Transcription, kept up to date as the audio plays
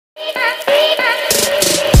Y'all,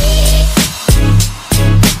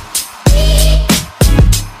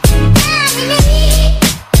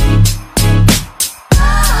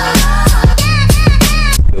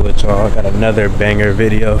 got another banger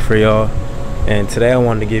video for y'all, and today I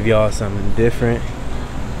wanted to give y'all something different.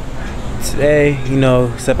 Today, you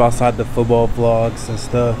know, step outside the football vlogs and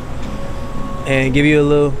stuff and give you a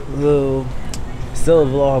little still a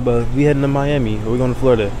vlog, but we heading to Miami, or we're going to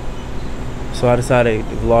Florida. So I decided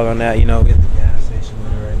to vlog on that, you know, get the gas station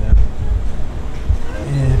with it right now.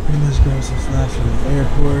 And pretty much grab some snacks from the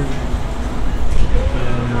airport.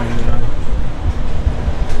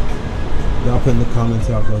 Y'all put in the comments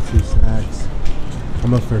y'all go to snacks.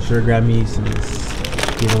 I'm gonna for sure grab me some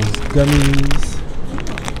Skittles gummies.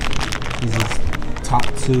 These is top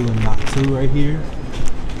 2 and not 2 right here.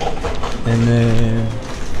 And then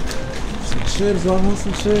some chips. Y'all want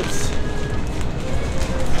some chips?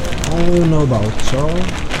 I don't even know about y'all.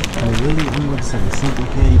 I'm like some simple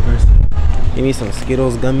candy person. Give me some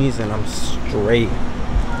Skittles gummies and I'm straight.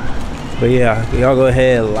 But yeah, y'all go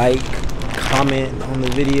ahead, like, comment on the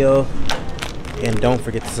video. And don't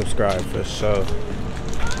forget to subscribe for sure.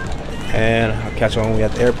 And I'll catch you when we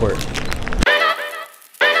at the airport.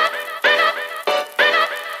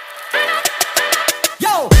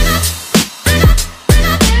 Yo!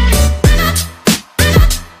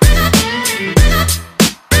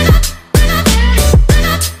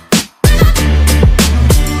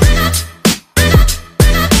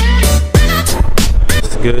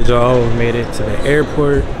 It's good, y'all. We made it to the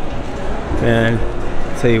airport. And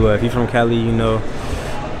tell you what, if you're from Cali, you know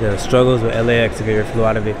the struggles with LAX. If you ever flew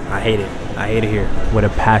out of it, I hate it. I hate it here with a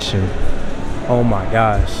passion. Oh my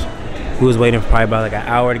gosh, we was waiting for probably about like an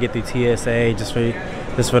hour to get through TSA just for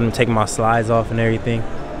them to take my slides off and everything.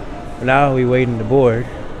 But now we waiting to board.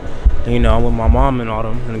 And, you know, I'm with my mom and all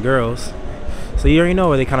them and the girls, so you already know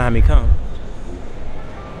where they kind of had me come.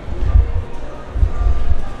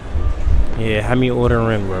 Yeah, had me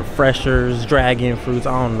ordering refreshers, dragon fruits.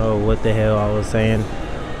 I don't know what the hell I was saying.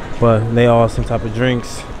 But they all some type of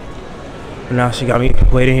drinks. And now she got me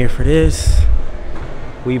waiting here for this.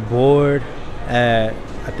 We board at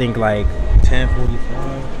I think like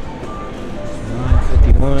 10:45,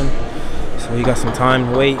 9:51. So we got some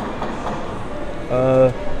time to wait.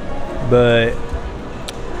 But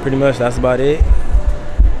pretty much that's about it.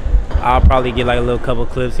 I'll probably get like a little couple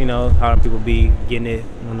clips, you know, how people be getting it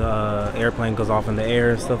when the airplane goes off in the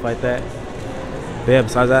air and stuff like that. But yeah,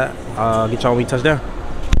 besides that, I'll get y'all when we touch down.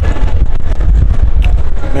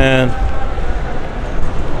 Man,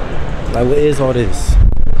 like, what is all this?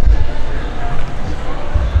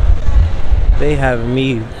 They have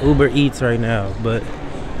me Uber Eats right now, but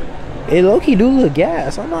it low-key do look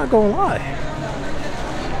gas, I'm not gonna lie.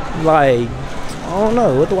 Like, I don't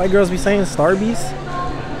know what the white girls be saying, Starbies.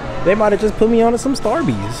 They might have just put me on to some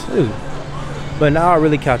Starbies. Dude. But now I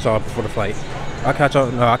really catch y'all before the flight. I'll catch y'all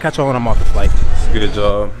when I'm off the flight. It's good,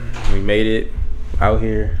 y'all. We made it out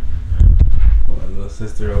here. My little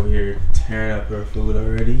sister over here tearing up her food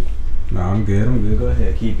already. No, I'm good. Go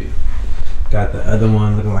ahead, keep it. Got the other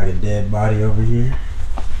one looking like a dead body over here.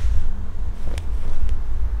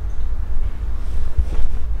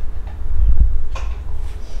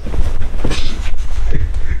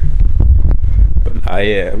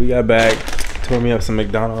 Yeah, we got back. Tore me up some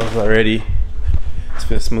McDonald's already. It's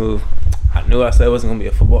been smooth. I knew I said it wasn't gonna be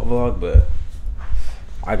a football vlog, but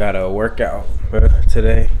I got a workout, bro,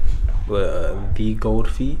 today with the Gold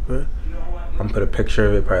Feet, bro. I'm gonna put a picture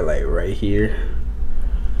of it probably like right here.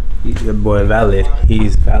 The boy Valid,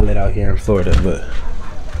 he's Valid out here in Florida, but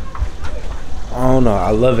I don't know. I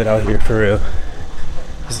love it out here for real.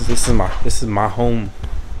 This is my home.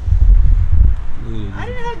 I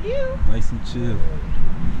didn't hug you. Nice and chill.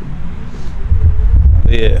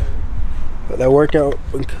 But yeah, but that workout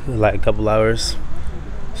like a couple hours,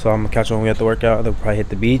 so I'm gonna catch you when we at the workout. Then we'll probably hit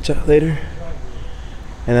the beach later,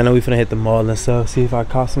 and then we finna hit the mall and stuff, see if I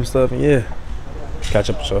caught some stuff, and yeah, catch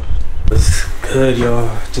up. So it's good, y'all.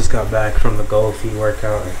 Just got back from the Gold Feet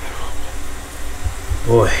workout, and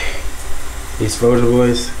boy, these Florida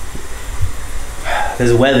boys,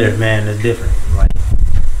 this weather, man, is different. Like,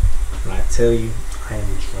 when I tell you, I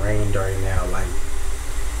am drained right now. Like,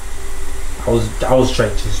 I was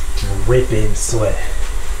straight just dripping sweat.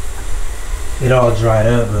 It all dried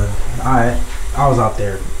up, but I was out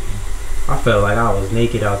there. I felt like I was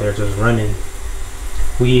naked out there just running.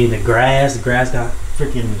 We in the grass. The grass got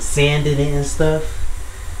freaking sand in it and stuff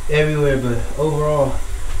everywhere. But overall,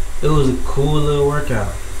 it was a cool little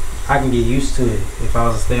workout. I can get used to it if I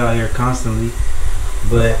was to stay out here constantly.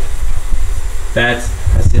 But that's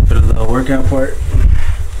it for the little workout part.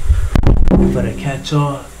 I'm gonna catch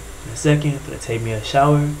y'all in a second. I'm gonna take me a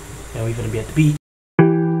shower, and we finna be at the beach.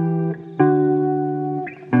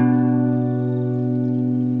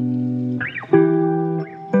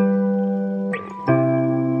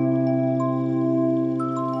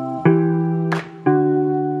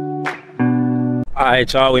 All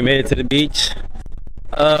right, y'all, we made it to the beach.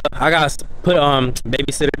 I gotta put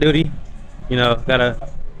babysitter duty. You know,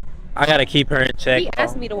 I gotta keep her in check. He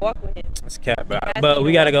asked me to walk with him. It's cat, bro. But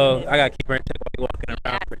we gotta go. I gotta keep her in check while we walking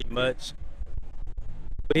around pretty much.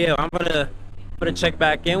 But yeah, I'm gonna check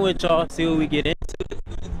back in with y'all, see what we get into.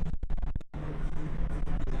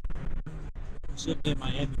 Should be in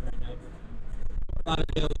Miami right now. A lot of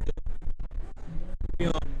deals. We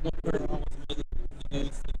on 1 per almost million. You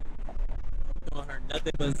know, on her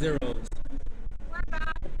nothing but zeros.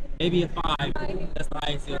 Maybe a 5. That's the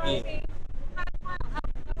highest you'll get.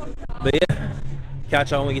 But yeah,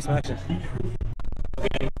 catch y'all when we get some action.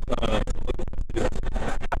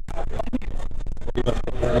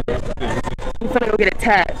 I'm finna go get a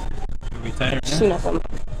tag. We tired? Shoot up on me.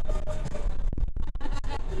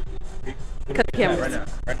 Cut the cameras. Right now.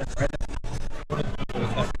 Cut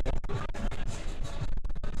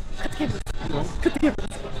the cameras. Cut the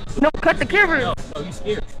cameras. No, cut the cameras. No, you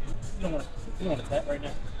scared. You don't want to tap right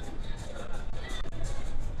now.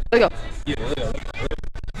 Let go. Yeah.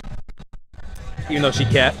 Even though she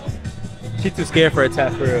capped, she's too scared for a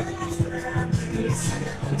tap for real.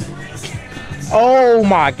 Oh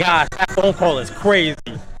my gosh, that phone call is crazy.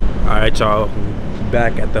 All right, y'all,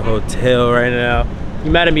 back at the hotel right now.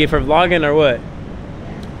 You mad at me for vlogging or what?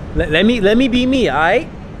 Let me be me, all right?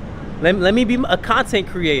 Let me be a content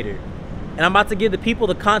creator, and I'm about to give the people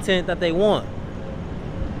the content that they want.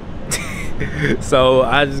 So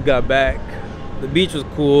I just got back. The beach was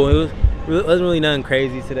cool. It wasn't really nothing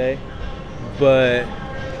crazy today, but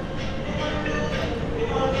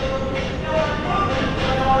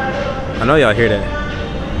I know y'all hear that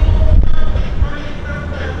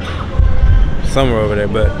somewhere over there.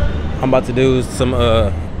 But I'm about to do some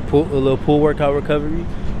a little pool workout recovery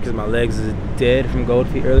because my legs is dead from Gold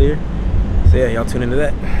Feet earlier. So yeah, y'all tune into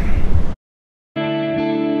that.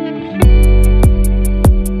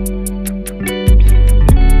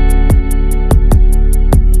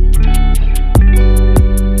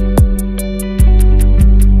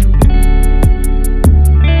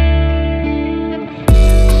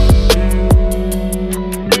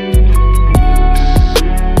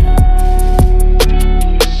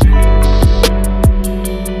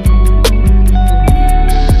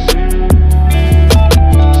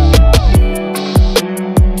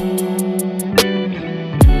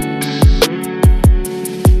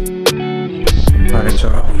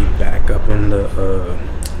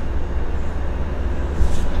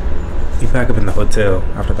 Back up in the hotel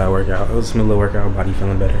after that workout. It was a smooth little workout, body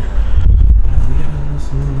feeling better. We got a little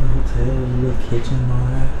smooth little hotel, a little kitchen and all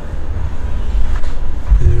that.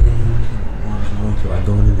 I don't feel like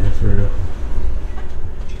going in there for real.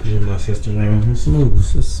 Here's my sister's room. It's smooth.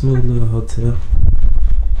 It's a smooth little hotel.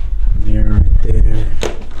 Mirror right there.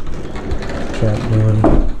 Trap door.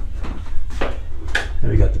 And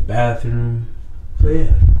we got the bathroom. So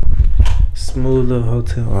yeah, smooth little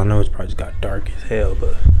hotel. I know it's probably just got dark as hell,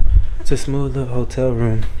 but it's a smooth little hotel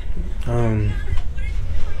room.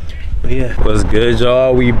 But yeah, what's good,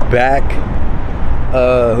 y'all? We back.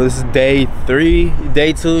 This is day 3.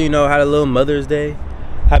 Day 2, you know, had a little Mother's Day.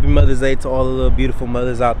 Happy Mother's Day to all the little beautiful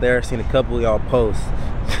mothers out there. I've seen a couple of y'all post.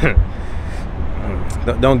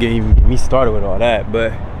 Don't get me started with all that,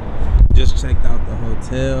 but just checked out the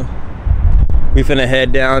hotel. We finna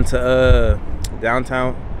head down to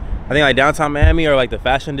downtown. I think like downtown Miami, or like the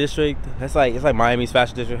fashion district. It's like Miami's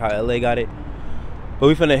fashion district, how LA got it. But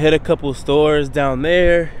we finna hit a couple stores down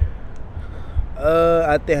there.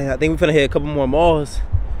 I think we finna hit a couple more malls.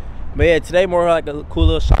 But yeah, today more like a cool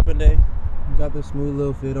little shopping day. We got this smooth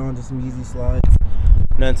little fit on, just some easy slides.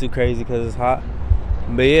 Nothing too crazy because it's hot.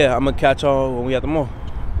 But yeah, I'm gonna catch y'all when we at the mall.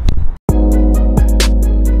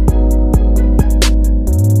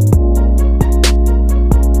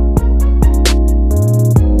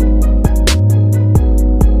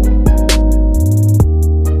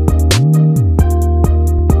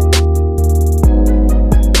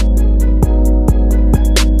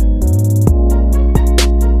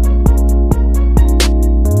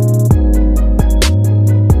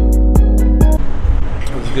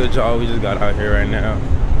 Good, y'all. We just got out here right now.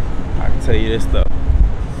 I can tell you this though,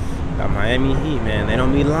 got Miami Heat, man. They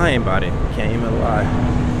don't be lying about it. Can't even lie.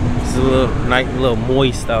 It's a little nice, a little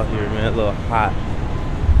moist out here, man. A little hot.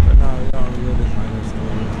 But no, we got real designer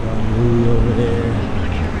stores. We got Louis over there.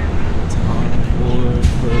 Tom Ford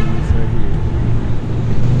clothes right here.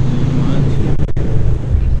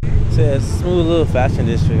 smooth little fashion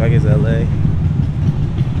district, I guess LA.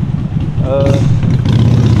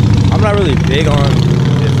 I'm not really big on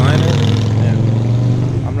designer. Yeah.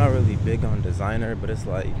 I'm not really big on designer, but it's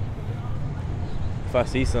like if I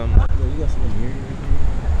see some,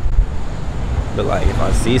 but like if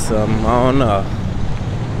I see some, I don't know,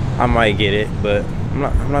 I might get it, but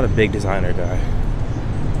I'm not a big designer guy.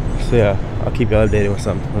 So yeah, I'll keep you updated with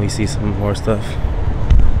something when we see some more stuff.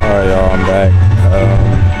 Alright y'all, I'm back.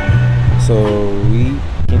 So we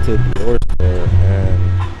went to the Dior store and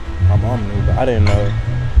my mom knew, but I didn't know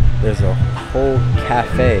there's a whole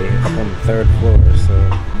cafe up on the 3rd floor, so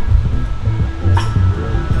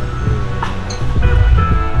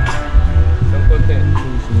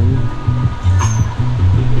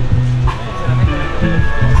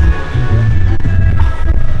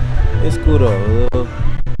it's cool though.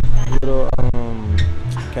 A little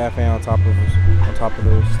cafe on top of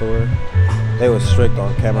the store. They was strict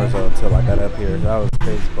on cameras until I got up here. That was the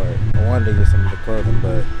crazy part. I wanted to get some of the clothing,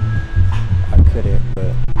 but I couldn't.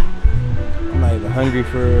 But I'm not even hungry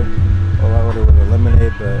for I ordered with a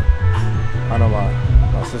lemonade, but I know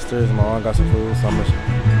my sisters and my mom got some food, so I'm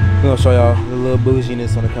gonna show y'all the little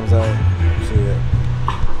bouginess when it comes out.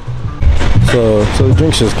 So the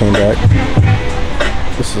drinks just came back.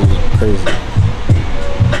 This is crazy.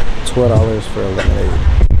 $12 for a lemonade.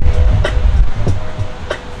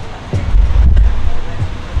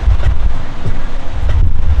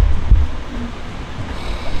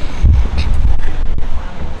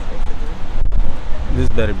 This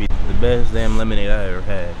better be the best damn lemonade I ever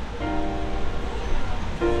had.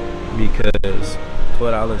 Because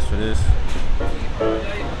 $12 for this.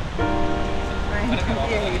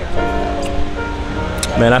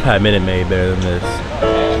 Man, I've had Minute Maid better than this.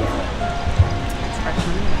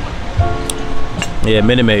 Yeah,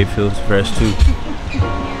 Minute Maid feels fresh too.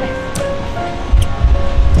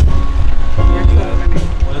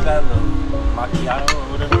 What is that? Macchiato or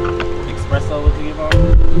whatever? Espresso, what you give on?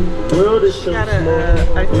 World is so small.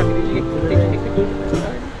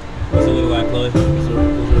 What's it look like, Chloe? What's the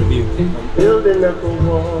review? Building up a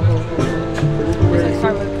wall.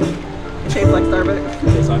 Tastes like Starbucks.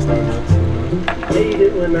 Tastes like Starbucks.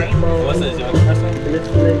 What's this?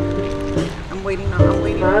 Espresso? I'm waiting. I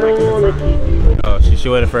don't wanna keep you. Oh, she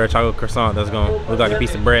waited for a chocolate croissant that's gonna look like a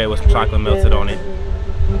piece of bread with some chocolate melted on it.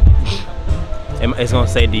 It's gonna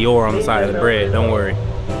say Dior on the side of the bread, don't worry.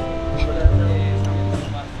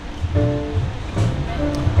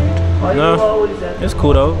 No, it's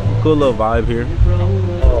cool though. Cool little vibe here.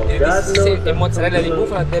 This is a mozzarella di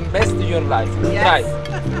bufala, the best in your life. Try.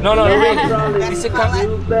 No, really. This is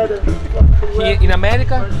here in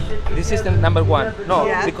America. This is the number one. No,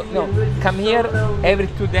 because, no. Come here every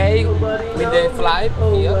 2 days with the flight.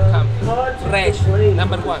 Here, come fresh.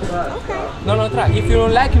 Number one. Okay. No, try. If you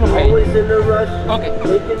don't like, you don't pay. Okay.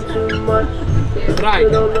 Try.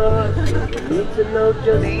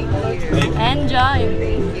 Enjoy.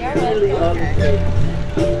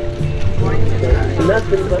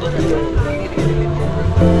 Nothing but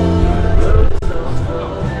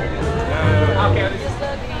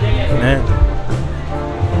Man,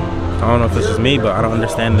 I don't know if it's just me, but I don't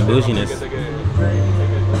understand the bouginess.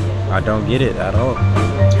 I don't get it at all.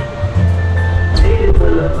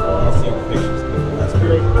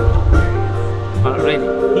 Already.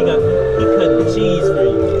 He cut the cheese for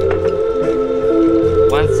you.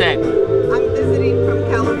 1 sec. I'm visiting from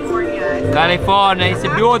California. California is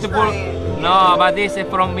beautiful. No, but this is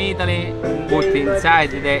from Italy. Put inside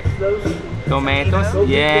the tomatoes.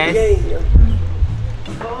 Yes.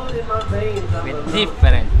 It's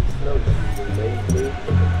different.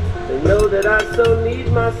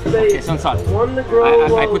 Okay, some salt.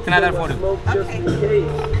 I put another for you.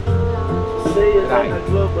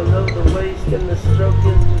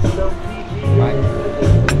 Right.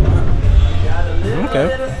 Okay.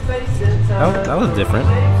 That was different.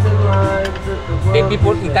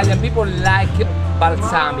 Italian people like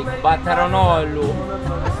balsamic, but I don't know.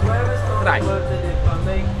 Try.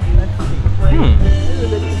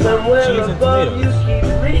 Cheese and tomatoes.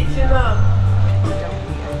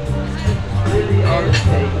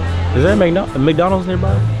 Is there a McDonald's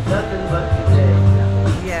nearby?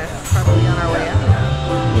 Yes, probably on our way out.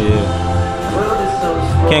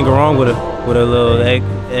 Yeah. Can't go wrong with a little egg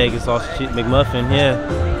and sausage McMuffin. Yeah.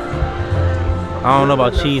 I don't know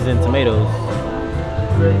about cheese and tomatoes.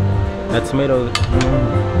 That tomato.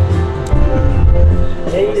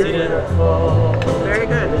 See that? Very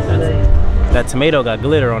good. That tomato got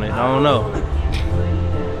glitter on it. I don't know.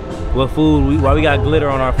 What food? Why we got glitter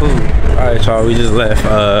on our food? All right, y'all. We just left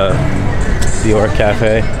Dior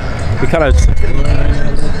Cafe. We kind of. It's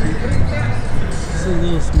a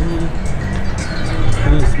little smooth.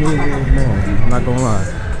 It's a smooth little mall, I'm not gonna lie.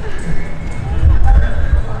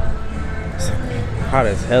 It's hot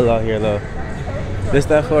as hell out here though. This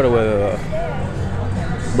that Florida weather though.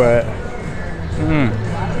 But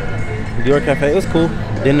Dior Cafe, it was cool.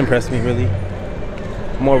 Didn't impress me really.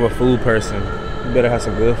 More of a food person. You better have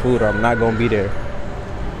some good food or I'm not gonna be there.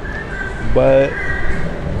 But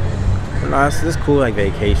nah, it's cool like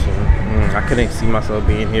vacation. I couldn't see myself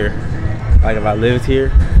being here. Like if I lived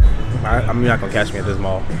here, I'm not gonna catch me at this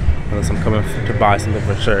mall unless I'm coming to buy something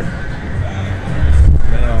for sure.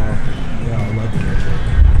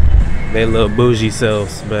 They little bougie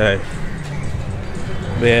selves, but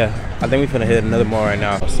yeah, I think we finna hit another mall right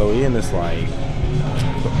now. So we in this like,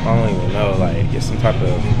 I don't even know, like it's some type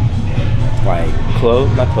of like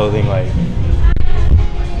not clothing, like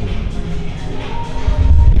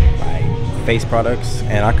face products,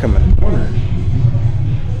 and I come in the corner.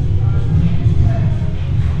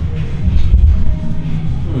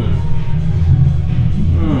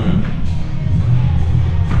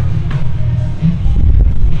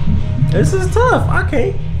 This is tough. I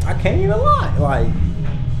can't even lie. Like,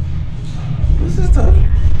 this is tough.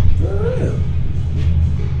 For real.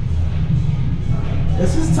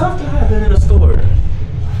 This is tough to have it in a store.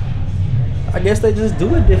 I guess they just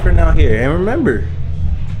do it different out here. And remember,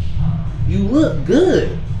 you look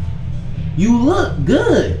good. You look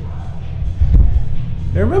good.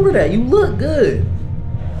 And remember that. You look good.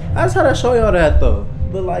 I just had to show y'all that though.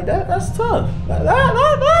 But like that's tough.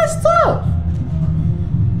 That's tough.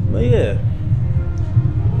 But yeah.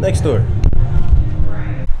 Next door.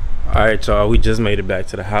 Alright y'all, we just made it back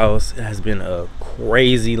to the house. It has been a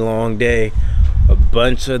crazy long day. A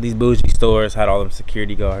bunch of these bougie stores had all them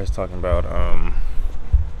security guards talking about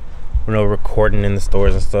recording in the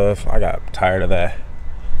stores and stuff. I got tired of that.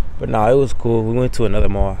 But nah, it was cool. We went to another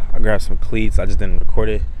mall. I grabbed some cleats. I just didn't record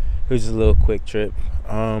it. It was just a little quick trip.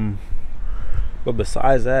 But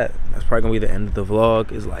besides that, that's probably gonna be the end of the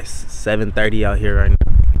vlog. It's like 7:30 out here right now.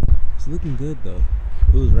 It's looking good though.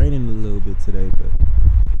 It was raining a little bit today, but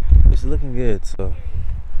it's looking good. So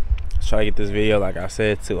let's try to get this video, like I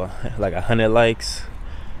said, to like 100 likes.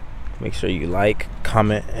 Make sure you like,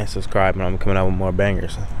 comment, and subscribe, and I'm coming out with more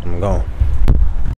bangers. I'm gone.